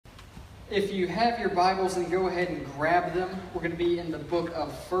If you have your Bibles, then go ahead and grab them. We're going to be in the book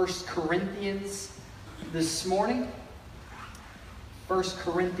of 1 Corinthians this morning. 1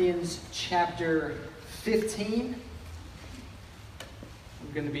 Corinthians chapter 15.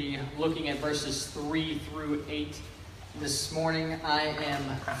 I'm going to be looking at verses 3 through 8 this morning. I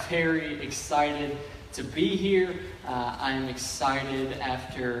am very excited to be here. I am excited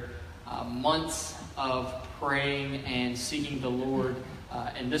after months of praying and seeking the Lord.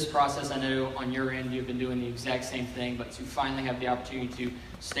 In this process, I know on your end you've been doing the exact same thing, but to finally have the opportunity to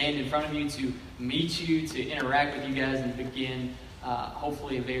stand in front of you, to meet you, to interact with you guys, and begin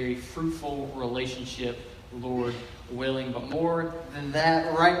hopefully a very fruitful relationship, Lord willing. But more than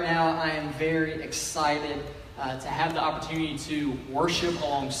that, right now I am very excited to have the opportunity to worship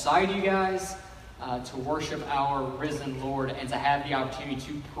alongside you guys, to worship our risen Lord, and to have the opportunity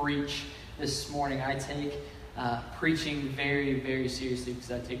to preach this morning. I take preaching very, very seriously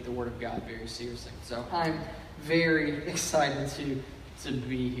because I take the Word of God very seriously. So I'm very excited to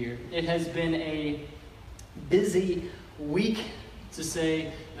be here. It has been a busy week, to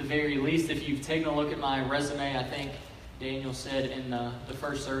say the very least. If you've taken a look at my resume, I think Daniel said in the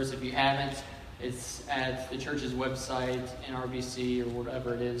first service, if you haven't, it's at the church's website, NRBC or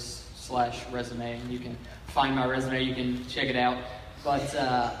whatever it is, /resume. And you can find my resume, you can check it out. But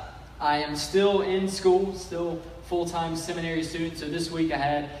I am still in school, still full-time seminary student. So this week I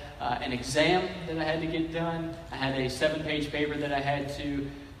had an exam that I had to get done. I had a 7-page paper that I had to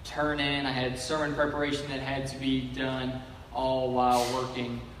turn in. I had sermon preparation that had to be done, all while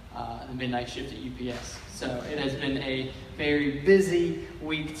working the midnight shift at UPS. So it has been a very busy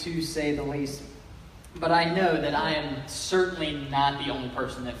week, to say the least. But I know that I am certainly not the only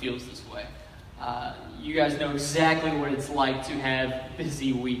person that feels this way. You guys know exactly what it's like to have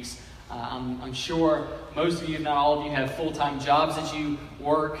busy weeks. I'm sure most of you, if not all of you, have full-time jobs that you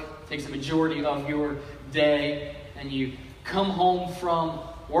work. It takes the majority of your day. And you come home from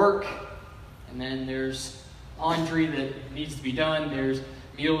work, and then there's laundry that needs to be done. There's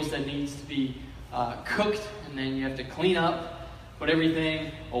meals that needs to be cooked, and then you have to clean up, put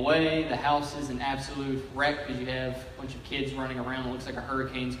everything away. The house is an absolute wreck because you have a bunch of kids running around. It looks like a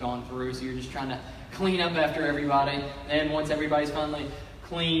hurricane's gone through, so you're just trying to clean up after everybody. And then once everybody's finally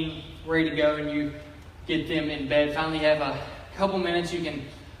clean, ready to go, and you get them in bed, finally you have a couple minutes, you can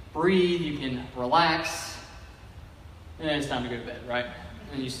breathe, you can relax, and then it's time to go to bed, right?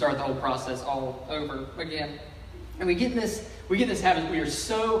 And you start the whole process all over again. And we get in this habit. We are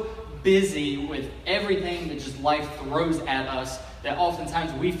so busy with everything that just life throws at us that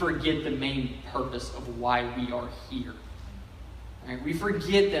oftentimes we forget the main purpose of why we are here. Right? We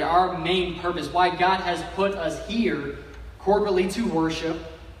forget that our main purpose, why God has put us here corporately to worship,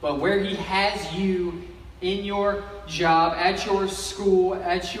 but where He has you in your job, at your school,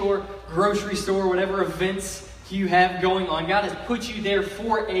 at your grocery store, whatever events you have going on, God has put you there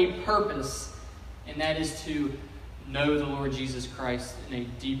for a purpose, and that is to know the Lord Jesus Christ in a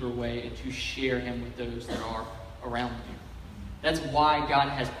deeper way and to share Him with those that are around you. That's why God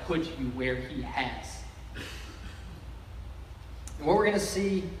has put you where He has. And what we're going to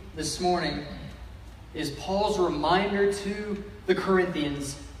see this morning is Paul's reminder to the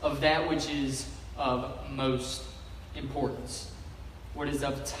Corinthians of that which is of most importance, what is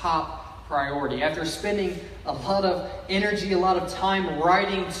of top priority. After spending a lot of energy, a lot of time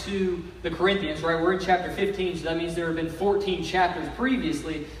writing to the Corinthians, right? We're in chapter 15, so that means there have been 14 chapters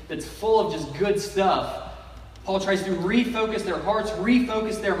previously that's full of just good stuff. Paul tries to refocus their hearts,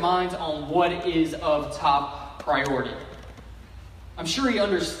 refocus their minds on what is of top priority. I'm sure he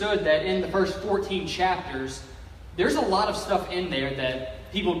understood that in the first 14 chapters, there's a lot of stuff in there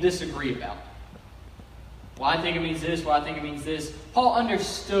that people disagree about. Well, I think it means this, well, I think it means this. Paul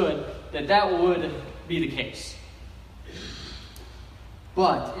understood that would be the case.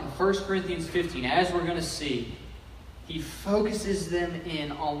 But in 1 Corinthians 15, as we're going to see, he focuses them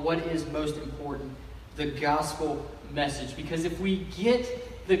in on what is most important, the gospel message. Because if we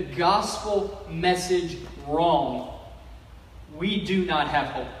get the gospel message wrong, we do not have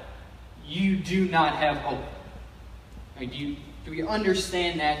hope. You do not have hope. Right? Do we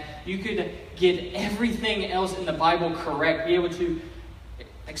understand that? You could get everything else in the Bible correct, be able to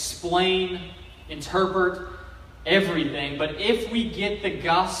explain, interpret everything, but if we get the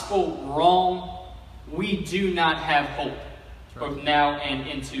gospel wrong, we do not have hope, both now and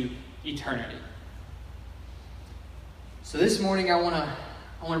into eternity. So this morning I want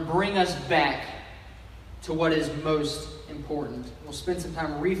to bring us back to what is most important. We'll spend some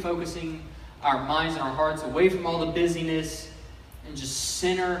time refocusing our minds and our hearts away from all the busyness and just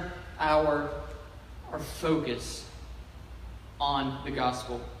center our focus on the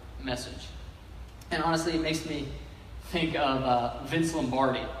gospel message. And honestly, it makes me think of Vince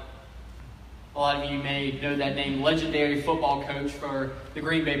Lombardi. A lot of you may know that name, legendary football coach for the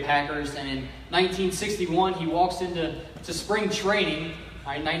Green Bay Packers. And in 1961, he walks into spring training.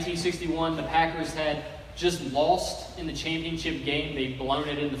 In 1961, the Packers had just lost in the championship game. They'd blown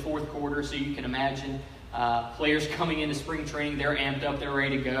it in the fourth quarter, so you can imagine players coming into spring training, they're amped up, they're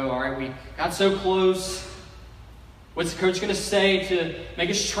ready to go. All right, we got so close. What's the coach going to say to make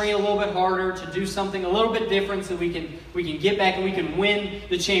us train a little bit harder, to do something a little bit different so we can get back and we can win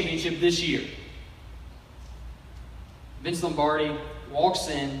the championship this year? Vince Lombardi walks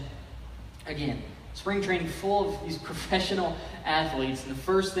in, again, spring training full of these professional athletes, and the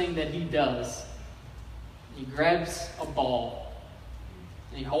first thing that he does, he grabs a ball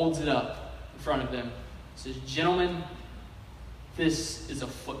and he holds it up in front of them. He says, "Gentlemen, this is a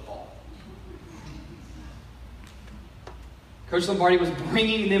football." Coach Lombardi was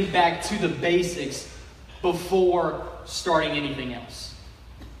bringing them back to the basics before starting anything else.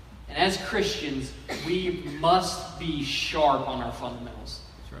 And as Christians, we must be sharp on our fundamentals.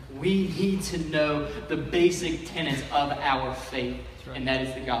 That's right. We need to know the basic tenets of our faith, right. And that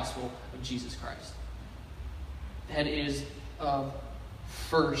is the gospel of Jesus Christ. That is of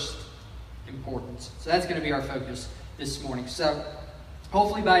first importance. So that's going to be our focus this morning. So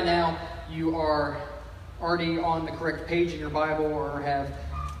hopefully by now you are already on the correct page in your Bible or have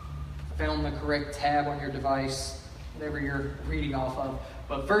found the correct tab on your device, whatever you're reading off of.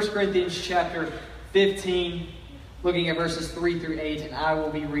 But 1 Corinthians chapter 15, looking at verses 3 through 8, and I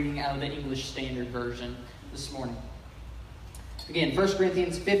will be reading out of the English Standard Version this morning. Again, 1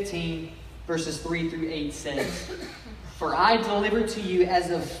 Corinthians 15, verses 3 through 8 says, "For I delivered to you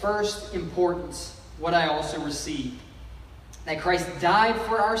as of first importance what I also received, that Christ died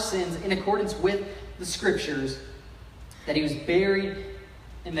for our sins in accordance with the Scriptures, that he was buried,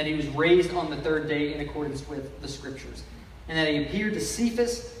 and that he was raised on the third day in accordance with the Scriptures, and that he appeared to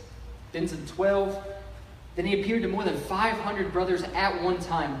Cephas, then to the 12, then he appeared to more than 500 brothers at one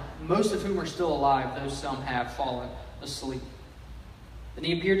time, most of whom are still alive, though some have fallen asleep. Then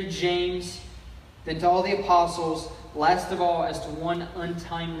he appeared to James, then to all the apostles, last of all, as to one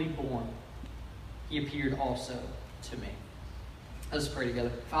untimely born, he appeared also to me." Let's pray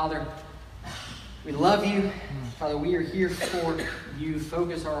together. Father, we love you. Father, we are here for you.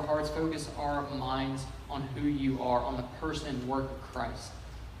 Focus our hearts, focus our minds on who you are, on the person and work of Christ.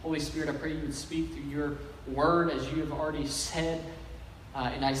 Holy Spirit, I pray you would speak through your word, as you have already said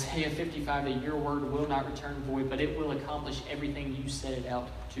in Isaiah 55, that your word will not return void, but it will accomplish everything you set it out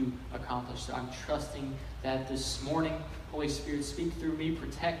to accomplish. So I'm trusting that this morning, Holy Spirit, speak through me,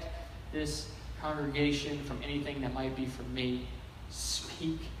 protect this congregation from anything that might be from me.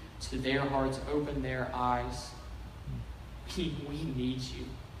 Speak to their hearts, open their eyes. We need you.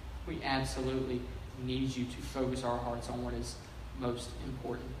 We absolutely need you to focus our hearts on what is most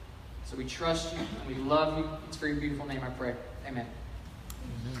important. So we trust you and we love you. It's for your beautiful name I pray. Amen.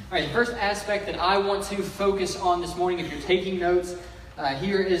 All right, the first aspect that I want to focus on this morning, if you're taking notes,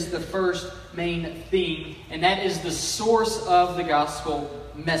 here is the first main theme, and that is the source of the gospel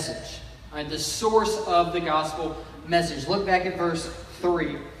message. All right, the source of the gospel message. Look back at verse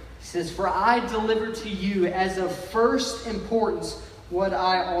 3. He says, "For I delivered to you as of first importance what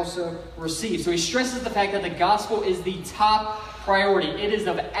I also received." So he stresses the fact that the gospel is the top priority. It is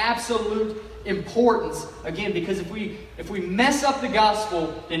of absolute importance. Again, because if we mess up the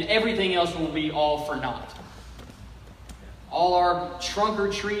gospel, then everything else will be all for naught. All our trunk or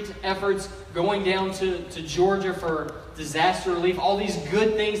treat efforts, going down to Georgia for disaster relief, all these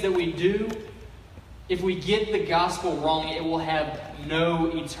good things that we do, if we get the gospel wrong, it will have no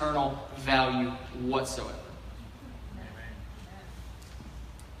eternal value whatsoever.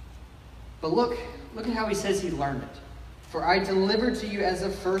 But look at how he says he learned it. "For I delivered to you as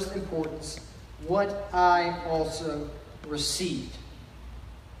of first importance what I also received."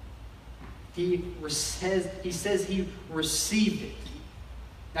 He says he received it.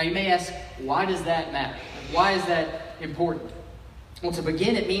 Now you may ask, why does that matter? Why is that important? Well, to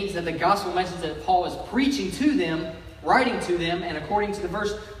begin, it means that the gospel message that Paul is preaching to them, writing to them, and according to the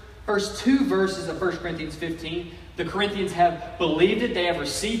first two verses of 1 Corinthians 15, the Corinthians have believed it, they have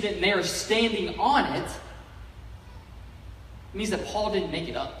received it, and they are standing on it. It means that Paul didn't make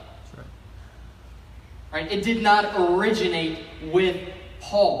it up. That's right. It did not originate with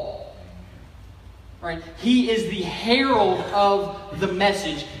Paul. Right? He is the herald of the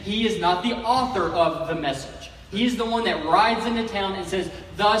message. He is not the author of the message. He is the one that rides into town and says,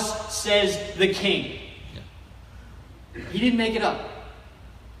 "Thus says the king." Yeah. He didn't make it up.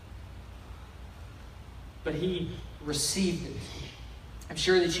 But he received it. I'm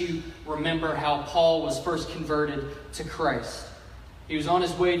sure that you remember how Paul was first converted to Christ. He was on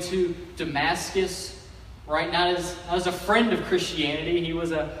his way to Damascus, right? Not as a friend of Christianity. He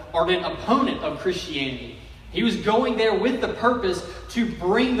was an ardent opponent of Christianity. He was going there with the purpose to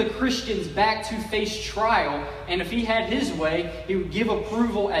bring the Christians back to face trial. And if he had his way, he would give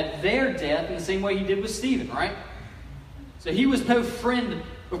approval at their death in the same way he did with Stephen, right? So he was no friend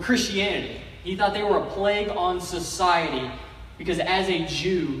of Christianity. He thought they were a plague on society because as a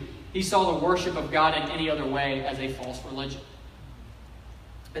Jew, he saw the worship of God in any other way as a false religion.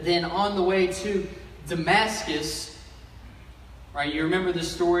 But then on the way to Damascus, right, you remember the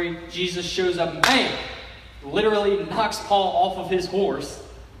story, Jesus shows up, bam, literally knocks Paul off of his horse.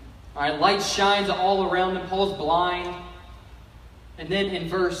 All right, light shines all around him. Paul's blind. And then in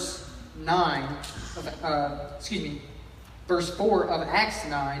verse 4 of Acts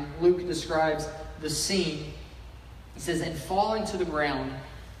 9, Luke describes the scene. He says, and falling to the ground,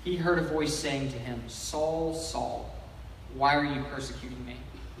 he heard a voice saying to him, Saul, Saul, why are you persecuting me?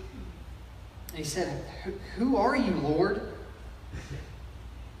 And he said, who are you, Lord?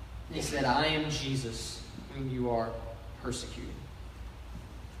 And he said, I am Jesus, whom you are persecuting.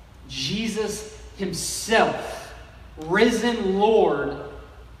 Jesus himself, risen Lord,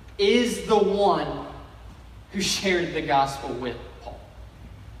 is the one who shared the gospel with Paul.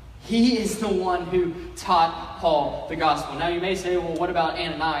 He is the one who taught Paul the gospel. Now you may say, well, what about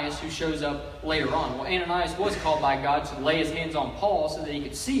Ananias, who shows up later on? Well, Ananias was called by God to lay his hands on Paul so that he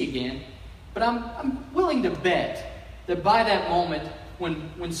could see again. But I'm willing to bet that by that moment, when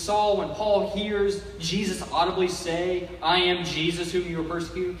Paul hears Jesus audibly say, I am Jesus whom you are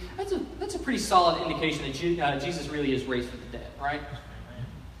persecuting, that's a pretty solid indication that Jesus really is raised from the dead, right?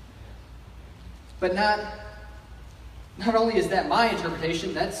 But not only is that my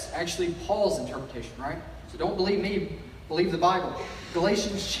interpretation, that's actually Paul's interpretation, right? So don't believe me, believe the Bible.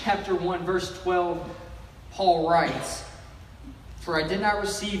 Galatians chapter 1, verse 12, Paul writes, for I did not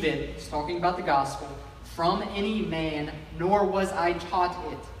receive it, he's talking about the gospel, from any man, nor was I taught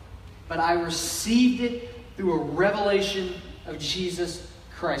it, but I received it through a revelation of Jesus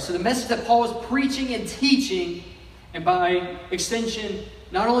Christ. So the message that Paul was preaching and teaching, and by extension,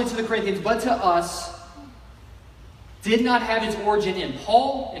 not only to the Corinthians, but to us, did not have its origin in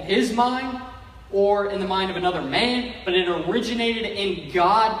Paul, in his mind, or in the mind of another man, but it originated in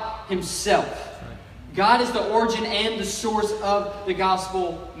God himself. God is the origin and the source of the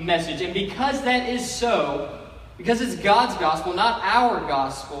gospel message. And because that is so, because it's God's gospel, not our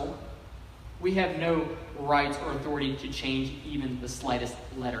gospel, we have no right or authority to change even the slightest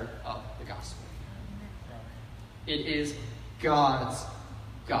letter of the gospel. It is God's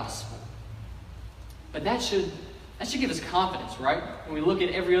gospel. But that should give us confidence, right? When we look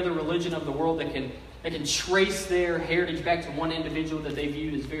at every other religion of the world that can trace their heritage back to one individual that they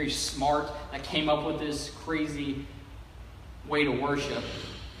viewed as very smart, that came up with this crazy way to worship,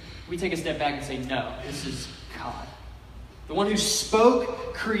 we take a step back and say, no, this is God. The one who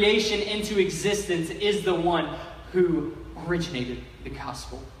spoke creation into existence is the one who originated the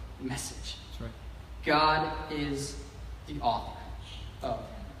gospel message. That's right. God is the author of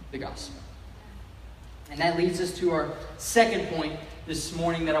the gospel. And that leads us to our second point this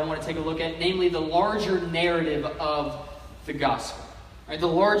morning that I want to take a look at, namely the larger narrative of the gospel. Right, the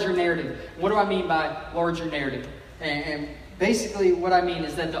larger narrative. What do I mean by larger narrative? And basically what I mean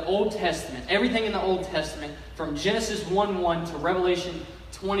is that the Old Testament, everything in the Old Testament, from Genesis 1:1 to Revelation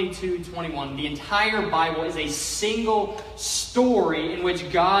 22:21, the entire Bible is a single story in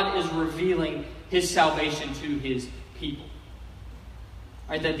which God is revealing his salvation to his people.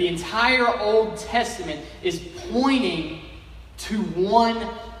 Right, that the entire Old Testament is pointing to one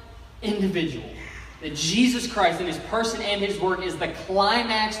individual. That Jesus Christ and his person and his work is the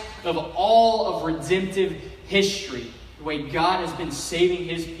climax of all of redemptive history. The way God has been saving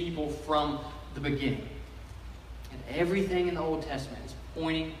his people from the beginning. And everything in the Old Testament is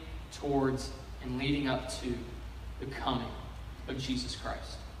pointing towards and leading up to the coming of Jesus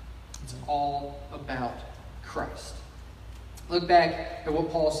Christ. It's all about Christ. Look back at what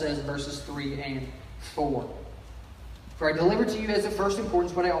Paul says in verses 3 and 4. For I delivered to you as of first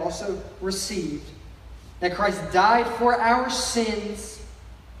importance what I also received, that Christ died for our sins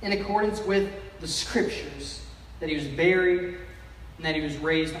in accordance with the Scriptures, that he was buried, and that he was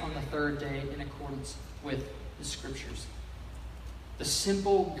raised on the third day in accordance with the Scriptures. The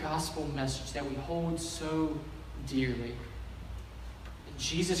simple gospel message that we hold so dearly. That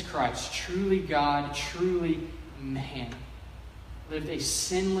Jesus Christ, truly God, truly man, lived a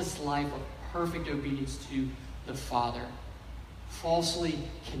sinless life of perfect obedience to the Father, falsely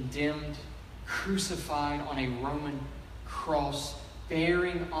condemned, crucified on a Roman cross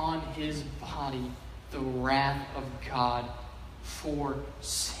bearing on his body the wrath of God for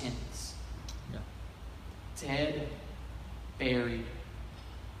sins. Yeah. Dead, buried,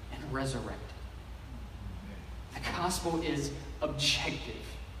 and resurrected. The gospel is objective.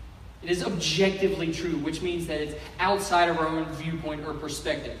 It is objectively true, which means that it's outside of our own viewpoint or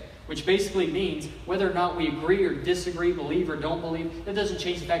perspective, which basically means whether or not we agree or disagree, believe or don't believe, that doesn't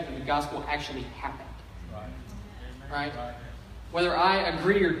change the fact that the gospel actually happened. Right? Whether I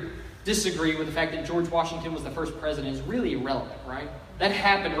agree or disagree with the fact that George Washington was the first president is really irrelevant, right? That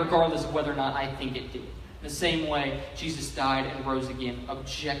happened regardless of whether or not I think it did. In the same way, Jesus died and rose again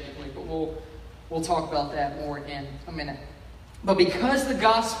objectively. But we'll talk about that more in a minute. But because the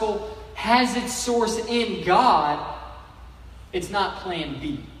gospel has its source in God, it's not plan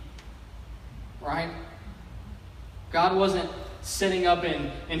B. Right? God wasn't sitting up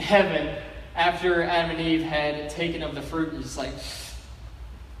in heaven after Adam and Eve had taken of the fruit and just like,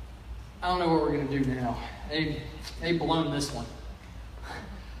 I don't know what we're going to do now. They've blown this one.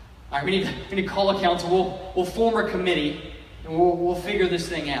 All right, we need to call a council. We'll form a committee and we'll figure this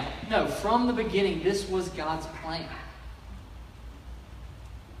thing out. No, from the beginning, this was God's plan.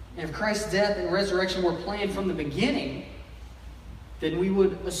 And if Christ's death and resurrection were planned from the beginning, then we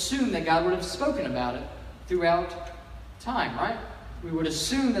would assume that God would have spoken about it throughout time, right? We would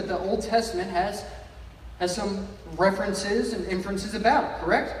assume that the Old Testament has some references and inferences about it,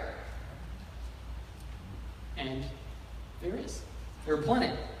 correct? And there is. There are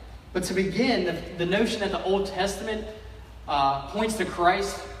plenty. But to begin, the notion that the Old Testament points to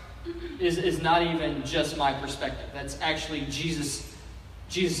Christ is not even just my perspective. That's actually Jesus'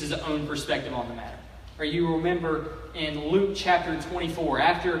 own perspective on the matter. Or you remember in Luke chapter 24,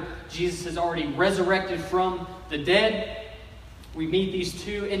 after Jesus has already resurrected from the dead, we meet these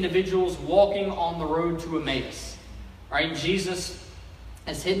two individuals walking on the road to Emmaus. Right? Jesus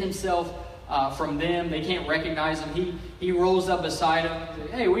has hidden himself from them. They can't recognize him. He rolls up beside them. He's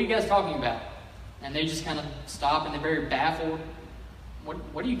like, hey, what are you guys talking about? And they just kind of stop and they're very baffled.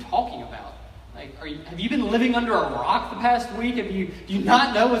 What are you talking about? Like, have you been living under a rock the past week? Do you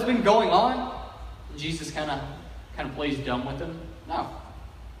not know what's been going on? And Jesus kind of plays dumb with them. No.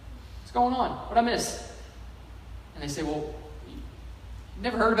 What's going on? What'd I miss? And they say, well, you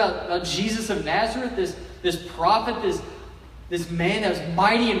never heard about Jesus of Nazareth, this prophet, this man that was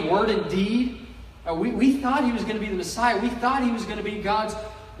mighty in word and deed? We thought he was going to be the Messiah. We thought he was going to be God's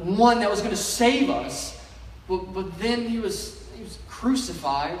one that was going to save us. But then he was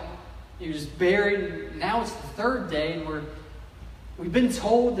crucified. He was buried. Now it's the third day, and we've been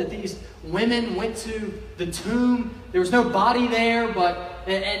told that these women went to the tomb. There was no body there, but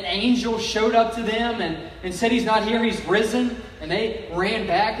an angel showed up to them and said he's not here, he's risen. And they ran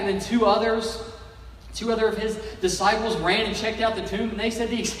back, and then two other of his disciples ran and checked out the tomb, and they said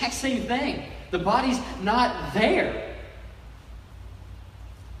the exact same thing. The body's not there.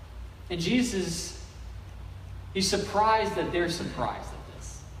 And Jesus, he's surprised that they're surprised at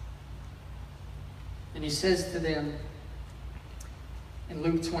this. And he says to them in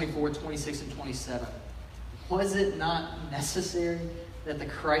Luke 24, 26 and 27, was it not necessary that the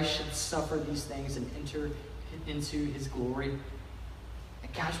Christ should suffer these things and enter into his glory?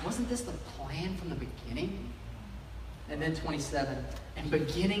 And gosh, wasn't this the plan from the beginning? And then 27, and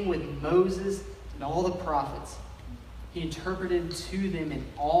beginning with Moses and all the prophets, he interpreted to them in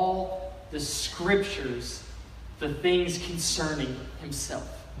all the scriptures the things concerning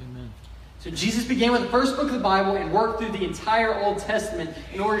himself. Amen. So Jesus began with the first book of the Bible and worked through the entire Old Testament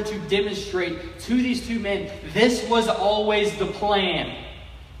in order to demonstrate to these two men, this was always the plan.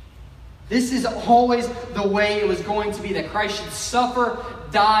 This is always the way it was going to be, that Christ should suffer,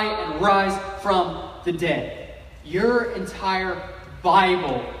 die, and rise from the dead. Your entire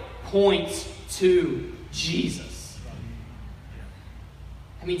Bible points to Jesus.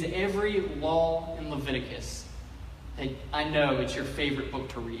 That means every law in Leviticus, I know it's your favorite book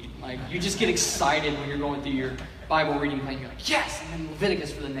to read. Like, you just get excited when you're going through your Bible reading plan. You're like, yes, I'm in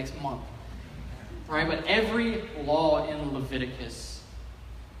Leviticus for the next month. Right? But every law in Leviticus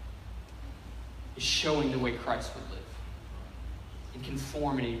is showing the way Christ would live in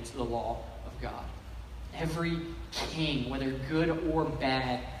conformity to the law of God. Every king, whether good or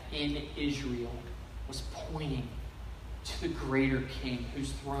bad, in Israel was pointing to the greater king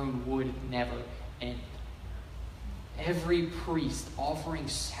whose throne would never end. Every priest offering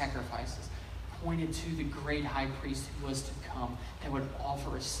sacrifices pointed to the great high priest who was to come, that would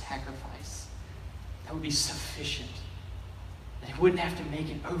offer a sacrifice that would be sufficient. That he wouldn't have to make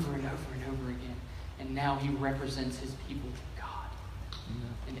it over and over and over again. And now he represents his people to God.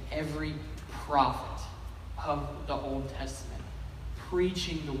 And every prophet of the Old Testament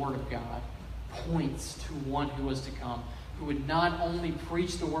preaching the Word of God points to one who was to come, who would not only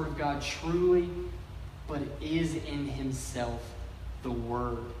preach the Word of God truly, but is in himself the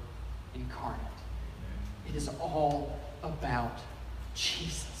Word incarnate. It is all about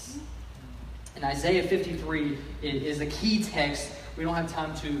Jesus. And Isaiah 53 is a key text. We don't have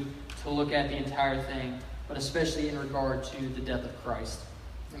time to look at the entire thing, but especially in regard to the death of Christ.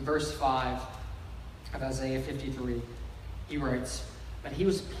 In verse 5 of Isaiah 53, he writes, "But he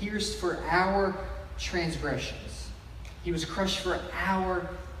was pierced for our transgressions. He was crushed for our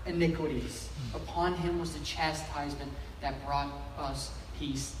iniquities. Upon him was the chastisement that brought us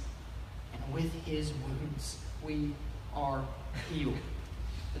peace. And with his wounds we are healed."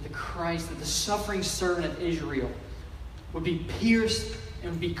 That the Christ, that the suffering servant of Israel would be pierced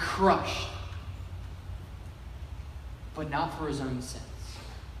and would be crushed, but not for his own sins.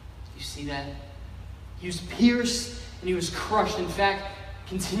 You see that? He was pierced and he was crushed. In fact,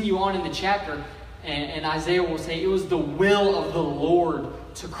 continue on in the chapter, and Isaiah will say it was the will of the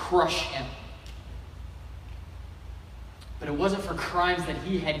Lord to crush him. But it wasn't for crimes that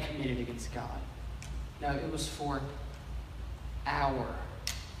he had committed against God. No, it was for our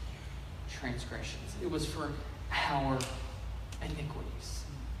transgressions. It was for our iniquities.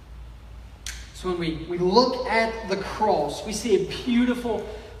 So when we look at the cross, we see a beautiful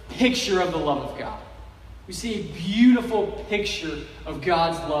picture of the love of God. We see a beautiful picture of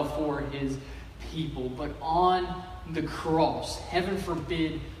God's love for his people. But on the cross, heaven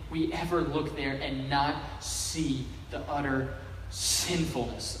forbid we ever look there and not see the utter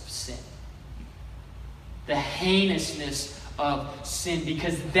sinfulness of sin. The heinousness of sin,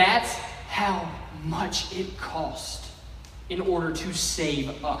 because that's how much it cost in order to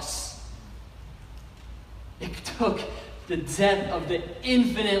save us. It took the death of the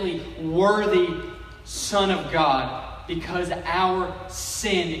infinitely worthy Son of God because our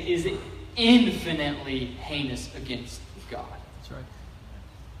sin is infinitely heinous against God. That's right.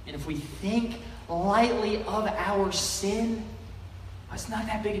 And if we think lightly of our sin, it's not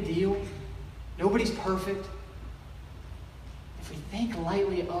that big a deal. Nobody's perfect. If we think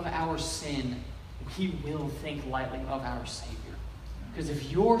lightly of our sin, we will think lightly of our Savior. Because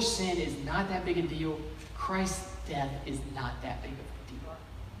if your sin is not that big a deal, Christ's death is not that big of a deal.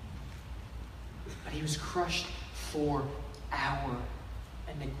 But he was crushed for our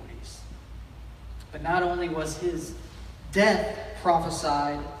iniquities. But not only was his death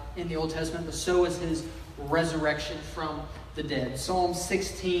prophesied in the Old Testament, but so is his resurrection from the dead. Psalm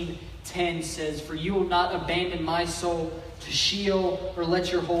 16:10 says, "For you will not abandon my soul to Sheol, or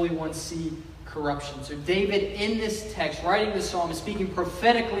let your Holy One see corruption." So David, in this text, writing this psalm, is speaking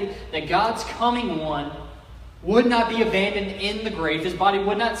prophetically that God's coming one would not be abandoned in the grave. His body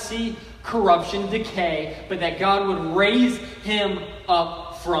would not see corruption, decay, but that God would raise him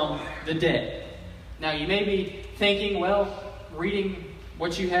up from the dead. Now, you may be thinking, well, reading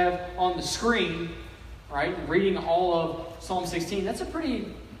what you have on the screen, right, reading all of Psalm 16, it's a pretty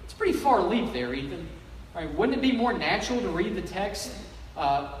far leap there, Ethan. Right? Wouldn't it be more natural to read the text,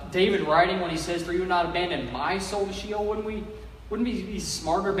 David writing when he says, "For you will not abandon my soul to Sheol"? Wouldn't we be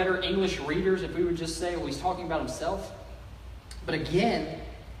smarter, better English readers if we would just say, well, he's talking about himself? But again,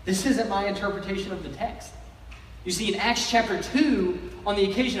 this isn't my interpretation of the text. You see, in Acts chapter 2, on the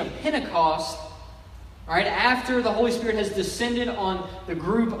occasion of Pentecost, right, after the Holy Spirit has descended on the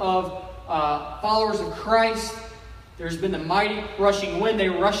group of followers of Christ, there's been the mighty rushing wind.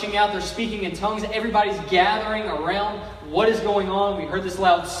 They're rushing out. They're speaking in tongues. Everybody's gathering around. What is going on? We heard this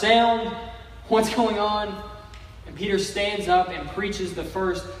loud sound. What's going on? And Peter stands up and preaches the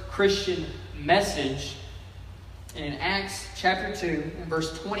first Christian message. And in Acts chapter 2, in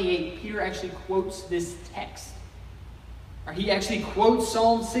verse 28, Peter actually quotes this text. Or he actually quotes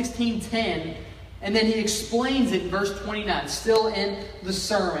Psalm 16:10, and then he explains it in verse 29, still in the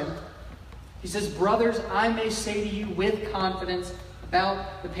sermon. He says, "Brothers, I may say to you with confidence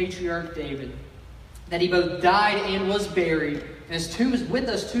about the patriarch David, that he both died and was buried, and his tomb is with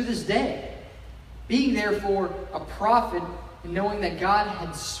us to this day. Being therefore a prophet, and knowing that God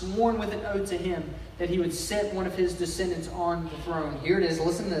had sworn with an oath to him that he would set one of his descendants on the throne." Here it is,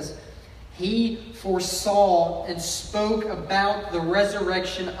 listen to this. "He foresaw and spoke about the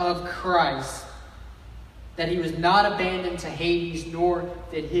resurrection of Christ, that he was not abandoned to Hades, nor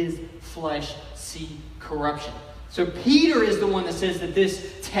did his flesh see corruption." So Peter is the one that says that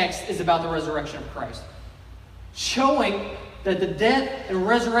this text is about the resurrection of Christ, showing that the death and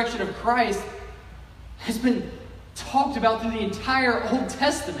resurrection of Christ has been talked about through the entire Old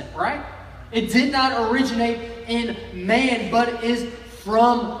Testament, right? It did not originate in man, but is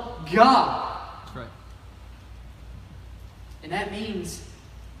from God. That's right. And that means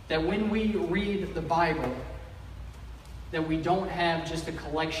that when we read the Bible, that we don't have just a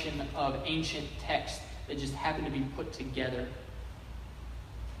collection of ancient texts that just happen to be put together,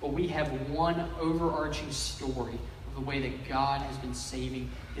 but we have one overarching story of the way that God has been saving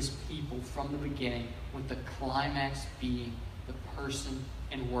his people from the beginning, with the climax being the person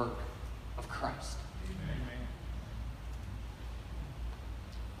and work of Christ. Amen.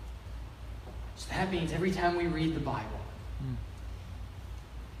 So that means every time we read the Bible,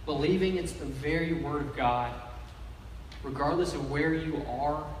 believing it's the very Word of God, regardless of where you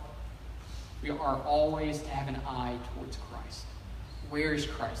are, we are always to have an eye towards Christ. Where is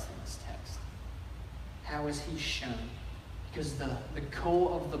Christ in this text? How is he shown? Because the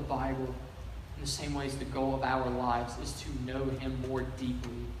goal of the Bible, in the same way as the goal of our lives, is to know him more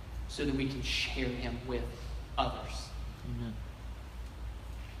deeply so that we can share him with others. Amen.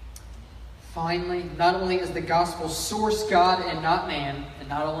 Finally, not only is the gospel source God and not man, and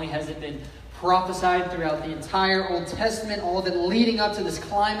not only has it been prophesied throughout the entire Old Testament, all of it leading up to this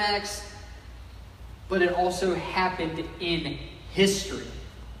climax, but it also happened in history.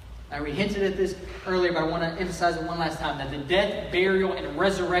 Now, we hinted at this earlier, but I want to emphasize it one last time, that the death, burial, and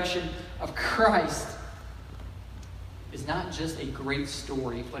resurrection of Christ is not just a great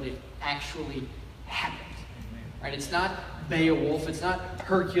story, but it actually happened. Right? It's not Beowulf, it's not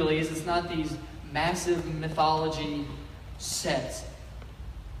Hercules, it's not these massive mythology sets,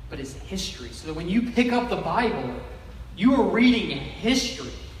 but it's history. So that when you pick up the Bible, you are reading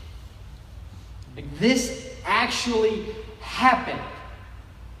history. Like, this actually happened.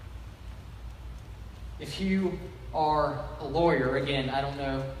 If you are a lawyer, again, I don't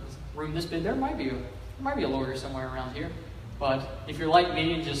know, room this big, there might be a lawyer somewhere around here. But if you're like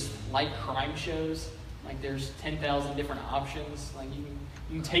me and just like crime shows, like there's 10,000 different options. Like you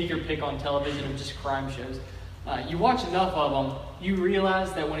can take your pick on television of just crime shows. You watch enough of them, you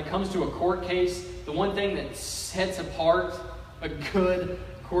realize that when it comes to a court case, the one thing that sets apart a good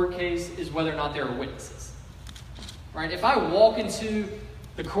court case is whether or not there are witnesses. Right? If I walk into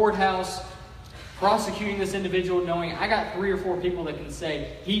the courthouse prosecuting this individual, knowing I got 3 or 4 people that can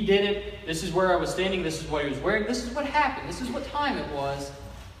say, he did it, this is where I was standing, this is what he was wearing, this is what happened, this is what time it was,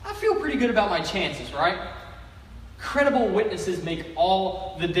 I feel pretty good about my chances, right? Credible witnesses make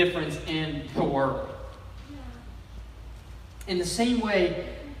all the difference in the world. In the same way,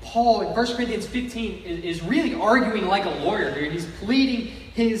 Paul in 1 Corinthians 15 is really arguing like a lawyer here. He's pleading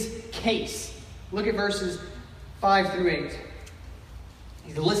his case. Look at verses 5 through 8.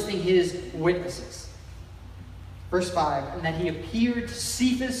 He's listing his witnesses. Verse 5, and that he appeared to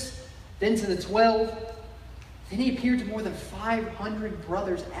Cephas, then to the 12. Then he appeared to more than 500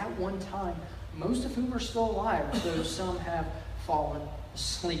 brothers at one time, most of whom are still alive, though some have fallen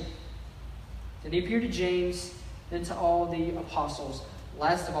asleep. Then he appeared to James, then to all the apostles.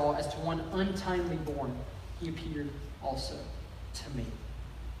 Last of all, as to one untimely born, he appeared also to me.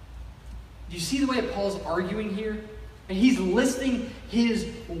 Do you see the way that Paul's arguing here? And he's listing his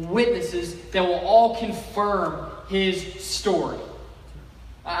witnesses that will all confirm his story.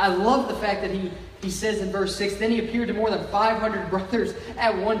 I love the fact that he says in verse 6, then he appeared to more than 500 brothers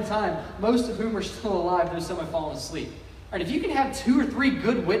at one time, most of whom are still alive, though some have fallen asleep. All right, if you can have 2 or 3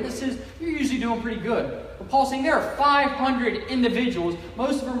 good witnesses, you're usually doing pretty good. But Paul's saying there are 500 individuals,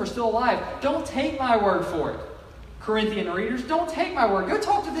 most of them are still alive. Don't take my word for it. Corinthian readers, don't take my word. Go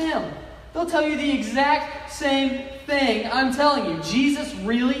talk to them. They'll tell you the exact same thing I'm telling you. Jesus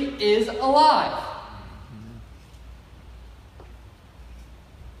really is alive.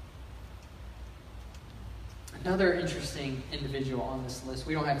 Another interesting individual on this list,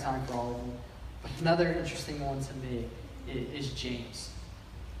 we don't have time for all of them, but another interesting one to me is James.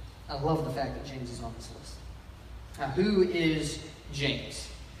 I love the fact that James is on this list. Now, who is James?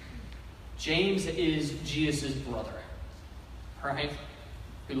 James is Jesus' brother, right?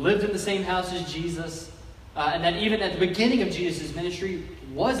 Who lived in the same house as Jesus, and that even at the beginning of Jesus' ministry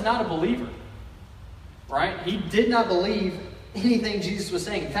was not a believer, right? He did not believe anything Jesus was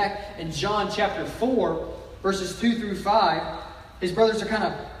saying. In fact, in John chapter 4, verses 2 through 5, his brothers are kind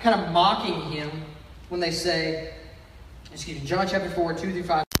of mocking him when they say, John chapter 4, 2 through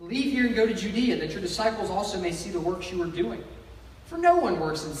 5, leave here and go to Judea, that your disciples also may see the works you are doing. For no one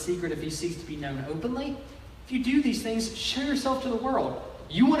works in secret if he seeks to be known openly. If you do these things, show yourself to the world.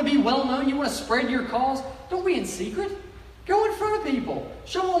 You want to be well known? You want to spread your cause? Don't be in secret. Go in front of people.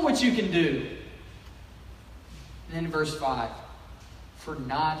 Show them what you can do. And then in verse 5, for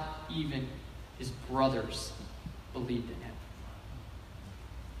not even his brothers believed in him.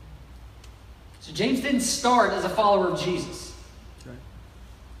 So James didn't start as a follower of Jesus. That's right.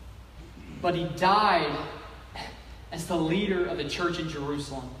 But he died as the leader of the church in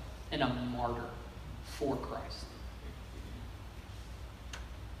Jerusalem and a martyr for Christ.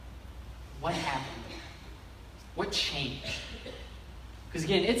 What happened? What changed? Because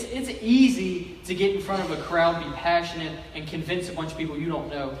again, it's easy to get in front of a crowd, be passionate, and convince a bunch of people you don't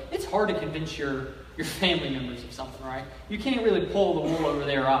know. It's hard to convince your family members of something, right? You can't really pull the wool over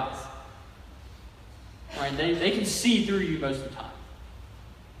their eyes. Right? They can see through you most of the time.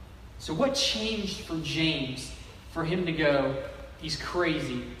 So what changed for James for him to go, he's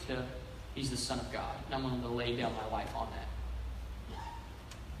crazy, to he's the Son of God, and I'm going to lay down my life on that?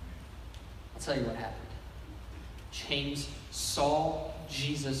 I'll tell you what happened. James saw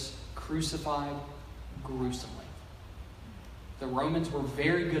Jesus crucified gruesomely. The Romans were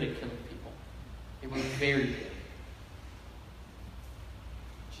very good at killing people. They were very good.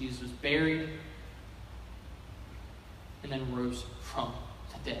 Jesus was buried and then rose from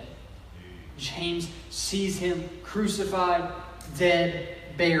the dead. James sees him crucified, dead,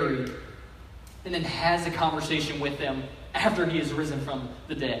 buried, and then has a conversation with them after he has risen from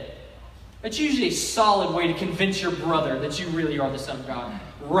the dead. That's usually a solid way to convince your brother that you really are the Son of God.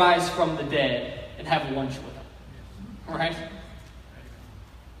 Rise from the dead and have lunch with him. Right?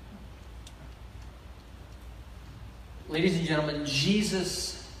 Ladies and gentlemen,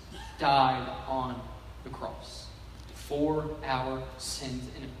 Jesus died on the cross for our sins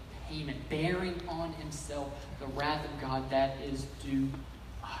in payment, bearing on himself the wrath of God that is due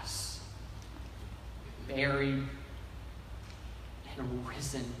us. Buried and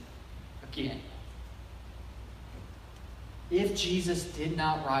risen again. If Jesus did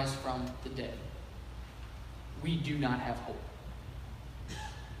not rise from the dead, we do not have hope.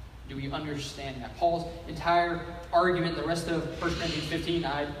 Do we understand that? Paul's entire argument, the rest of 1 Corinthians 15,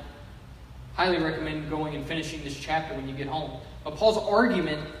 I highly recommend going and finishing this chapter when you get home. But Paul's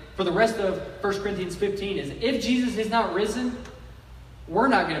argument for the rest of 1 Corinthians 15 is, if Jesus is not risen, we're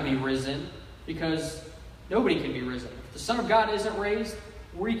not going to be risen, because nobody can be risen. If the Son of God isn't raised,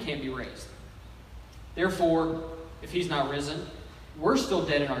 we can't be raised. Therefore, if he's not risen, we're still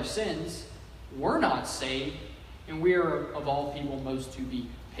dead in our sins, we're not saved, and we are of all people most to be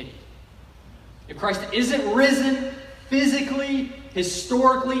pitied. If Christ isn't risen, physically,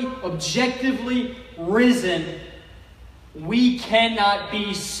 historically, objectively risen, we cannot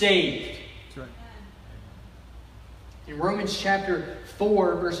be saved. That's right. In Romans chapter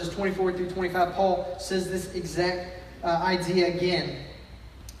 4, verses 24 through 25, Paul says this exact idea again.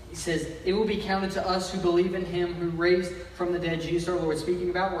 He says, it will be counted to us who believe in him who raised from the dead Jesus our Lord, speaking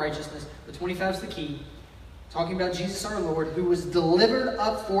about righteousness. The 25 is the key. Talking about Jesus our Lord, who was delivered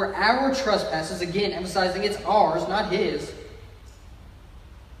up for our trespasses, again emphasizing it's ours, not his,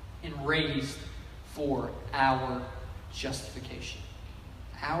 and raised for our justification.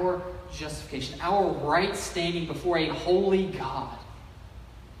 Our justification, our right standing before a holy God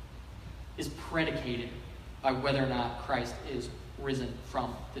is predicated by whether or not Christ is risen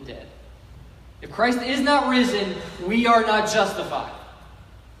from the dead. If Christ is not risen, we are not justified.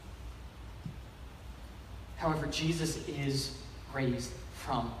 However, Jesus is raised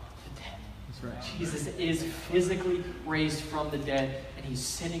from the dead. That's right. Jesus is physically raised from the dead, and he's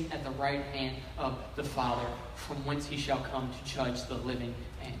sitting at the right hand of the Father, from whence he shall come to judge the living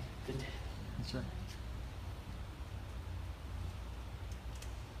and the dead. That's right.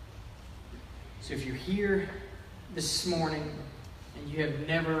 So if you're here this morning and you have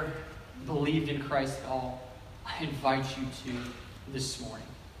never believed in Christ at all, I invite you to this morning.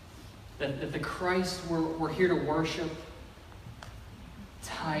 That the Christ we're here to worship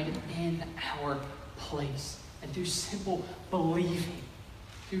died in our place. And through simple believing,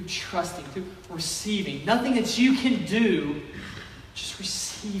 through trusting, through receiving, nothing that you can do, just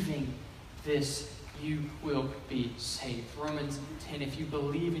receiving this, you will be saved. Romans 10, if you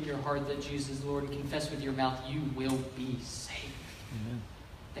believe in your heart that Jesus is Lord and confess with your mouth, you will be saved. Amen.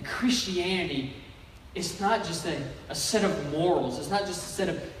 That Christianity is not just a set of morals. It's not just a set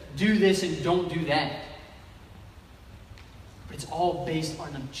of do this and don't do that. But it's all based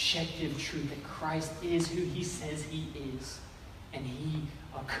on objective truth that Christ is who he says he is. And he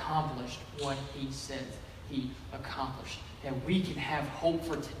accomplished what he says he accomplished. That we can have hope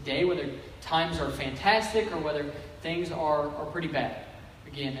for today, whether times are fantastic or whether things are pretty bad.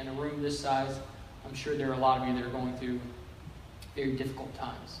 Again, in a room this size, I'm sure there are a lot of you that are going through very difficult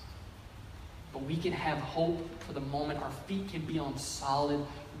times. But we can have hope for the moment. Our feet can be on solid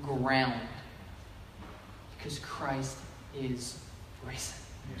ground because Christ is risen.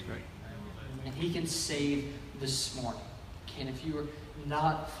 That's right. And he can save this morning. Again, if you are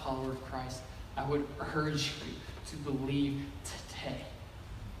not a follower of Christ, I would urge you to believe today.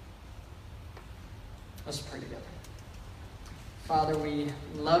 Let's pray together. Father, we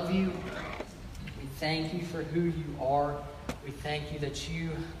love you. We thank you for who you are. We thank you that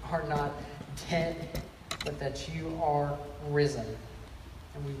you are not dead, but that you are risen.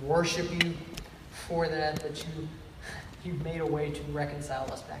 And we worship you for that you've made a way to reconcile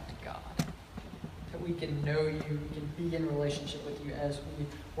us back to God. That we can know you, we can be in relationship with you as we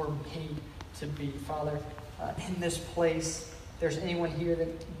were made to be. Father, in this place, if there's anyone here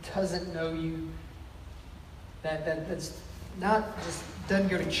that doesn't know you, that's not just doesn't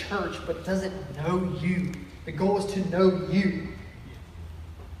go to church, but doesn't know you. The goal is to know you.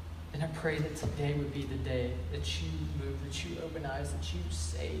 And I pray that today would be the day that you move, that you open eyes, that you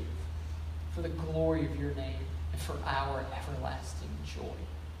save for the glory of your name and for our everlasting joy.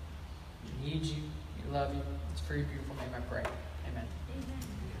 We need you. We love you. It's for your beautiful name I pray. Amen.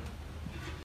 Amen.